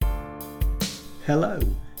Hello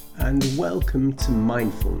and welcome to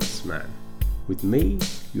Mindfulness Man with me,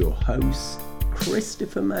 your host,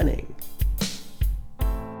 Christopher Manning.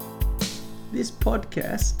 This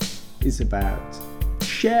podcast is about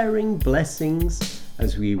sharing blessings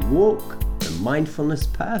as we walk the mindfulness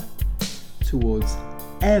path towards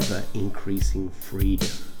ever increasing freedom.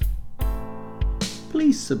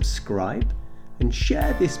 Please subscribe and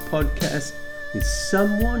share this podcast with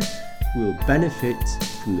someone who will benefit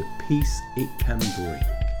from the peace it can bring.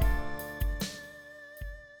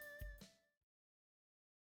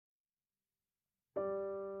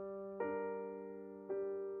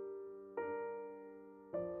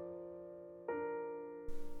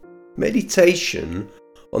 Meditation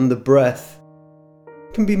on the breath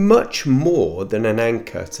can be much more than an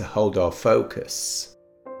anchor to hold our focus.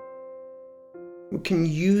 We can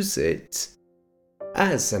use it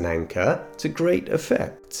as an anchor to great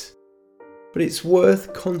effect, but it's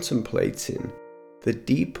worth contemplating the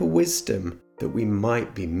deeper wisdom that we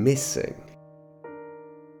might be missing.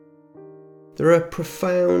 There are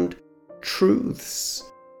profound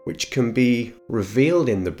truths which can be revealed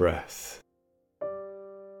in the breath.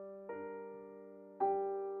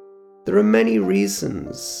 There are many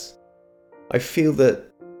reasons I feel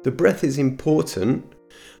that the breath is important,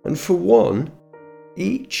 and for one,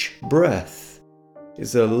 each breath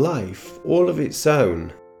is a life all of its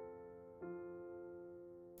own.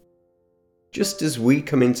 Just as we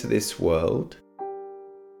come into this world,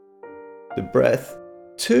 the breath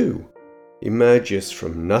too emerges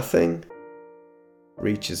from nothing,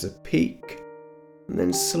 reaches a peak, and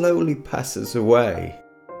then slowly passes away.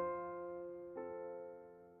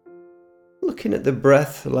 Looking at the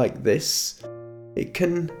breath like this, it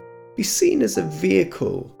can be seen as a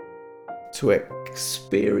vehicle to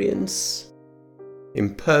experience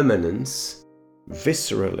impermanence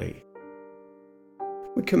viscerally.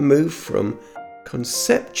 We can move from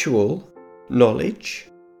conceptual knowledge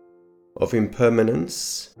of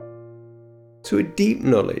impermanence to a deep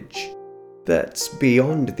knowledge that's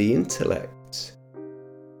beyond the intellect.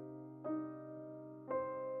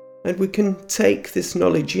 And we can take this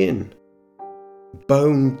knowledge in,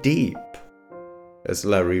 bone deep, as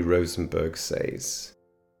Larry Rosenberg says.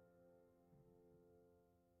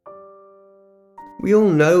 We all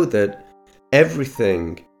know that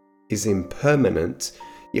everything is impermanent,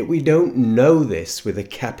 yet we don't know this with a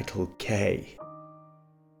capital K.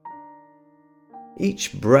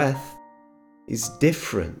 Each breath is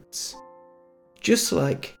different, just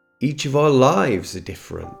like each of our lives are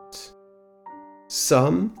different.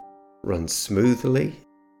 Some run smoothly,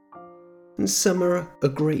 and some are a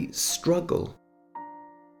great struggle.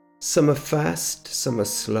 Some are fast, some are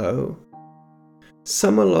slow,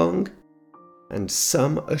 some are long, and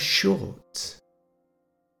some are short.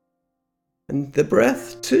 And the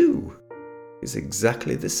breath, too, is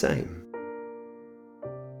exactly the same.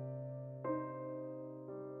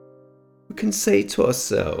 We can say to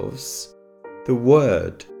ourselves the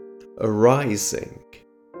word arising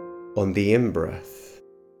on the in-breath.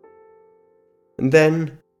 And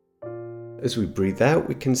then, as we breathe out,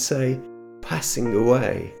 we can say passing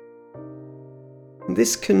away. And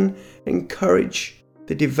this can encourage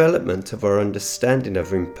the development of our understanding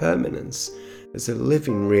of impermanence as a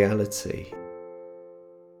living reality.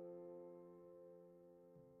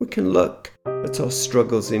 We can look at our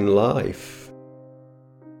struggles in life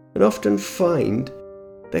and often find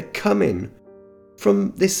they're coming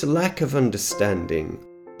from this lack of understanding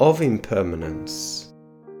of impermanence.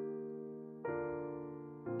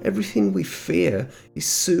 Everything we fear is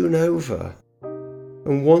soon over,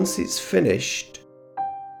 and once it's finished,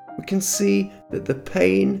 we can see that the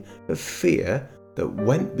pain of fear that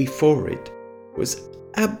went before it was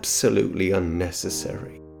absolutely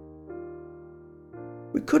unnecessary.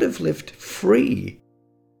 We could have lived free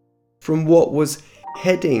from what was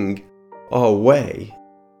heading our way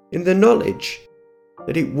in the knowledge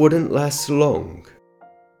that it wouldn't last long.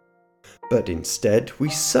 But instead we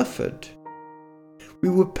suffered. We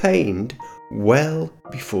were pained well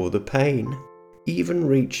before the pain even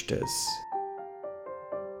reached us.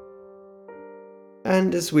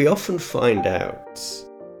 And as we often find out,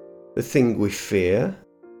 the thing we fear,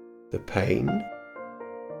 the pain,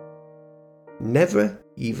 never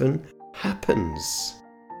even happens.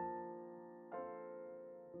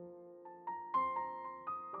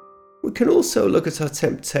 We can also look at our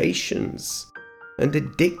temptations and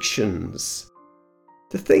addictions,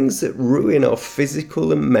 the things that ruin our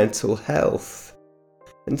physical and mental health,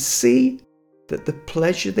 and see that the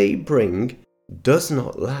pleasure they bring does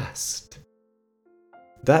not last.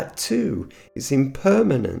 That too is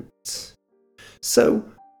impermanent. So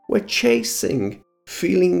we're chasing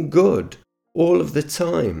feeling good all of the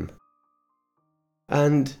time.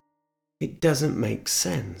 And it doesn't make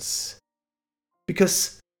sense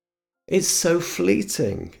because it's so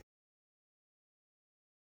fleeting.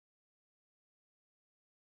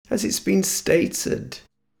 As it's been stated,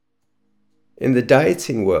 in the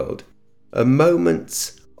dieting world, a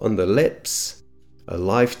moment on the lips, a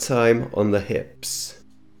lifetime on the hips.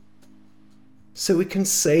 So we can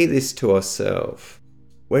say this to ourselves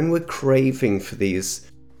when we're craving for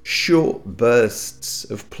these short bursts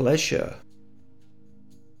of pleasure.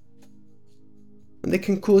 And they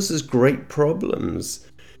can cause us great problems.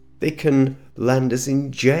 They can land us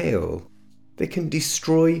in jail. They can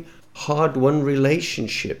destroy hard-won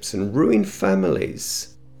relationships and ruin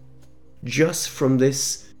families just from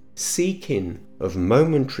this seeking of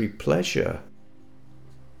momentary pleasure.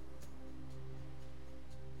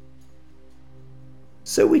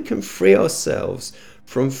 So we can free ourselves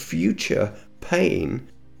from future pain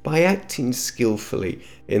by acting skillfully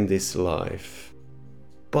in this life,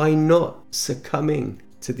 by not succumbing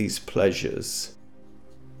to these pleasures.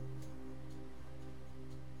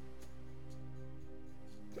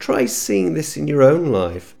 Try seeing this in your own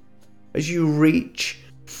life as you reach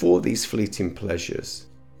for these fleeting pleasures,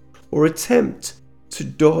 or attempt to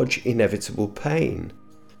dodge inevitable pain,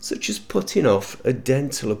 such as putting off a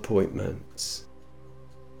dental appointment.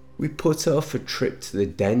 We put off a trip to the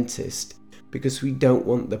dentist because we don't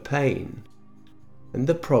want the pain, and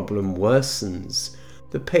the problem worsens,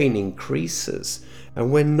 the pain increases,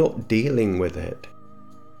 and we're not dealing with it.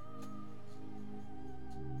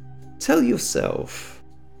 Tell yourself,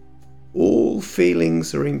 all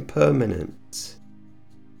feelings are impermanent.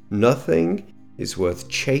 Nothing is worth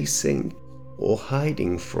chasing or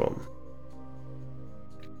hiding from.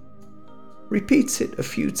 Repeat it a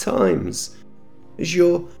few times as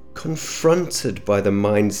you're confronted by the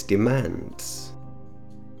mind's demands,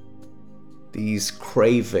 these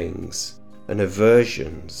cravings and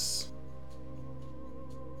aversions.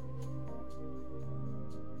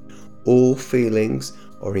 All feelings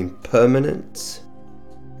are impermanent.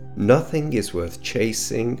 Nothing is worth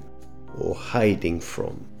chasing or hiding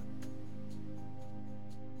from.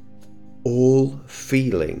 All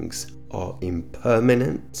feelings are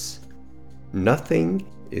impermanent. Nothing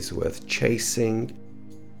is worth chasing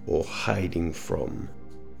or hiding from.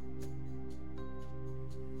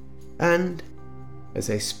 And, as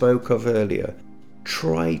I spoke of earlier,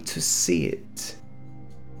 try to see it,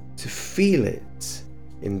 to feel it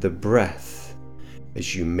in the breath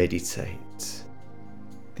as you meditate.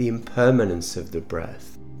 The impermanence of the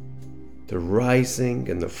breath, the rising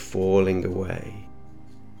and the falling away,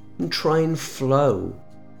 and try and flow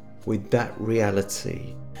with that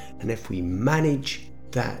reality. And if we manage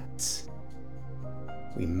that,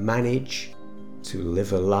 we manage to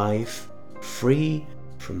live a life free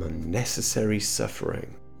from unnecessary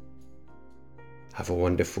suffering. Have a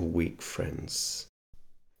wonderful week, friends.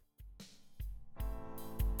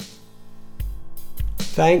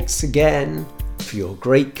 Thanks again for your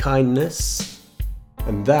great kindness,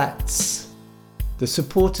 and that's the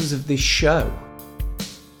supporters of this show: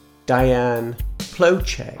 Diane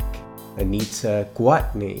Plocek, Anita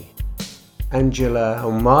Guatney, Angela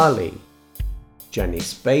O'Malley,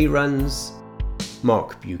 Janice Bayruns,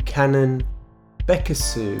 Mark Buchanan, Becca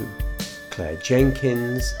Sue, Claire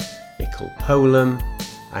Jenkins, Nicole Polam,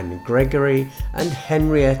 Anne Gregory, and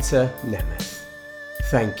Henrietta Nemeth.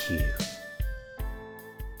 Thank you.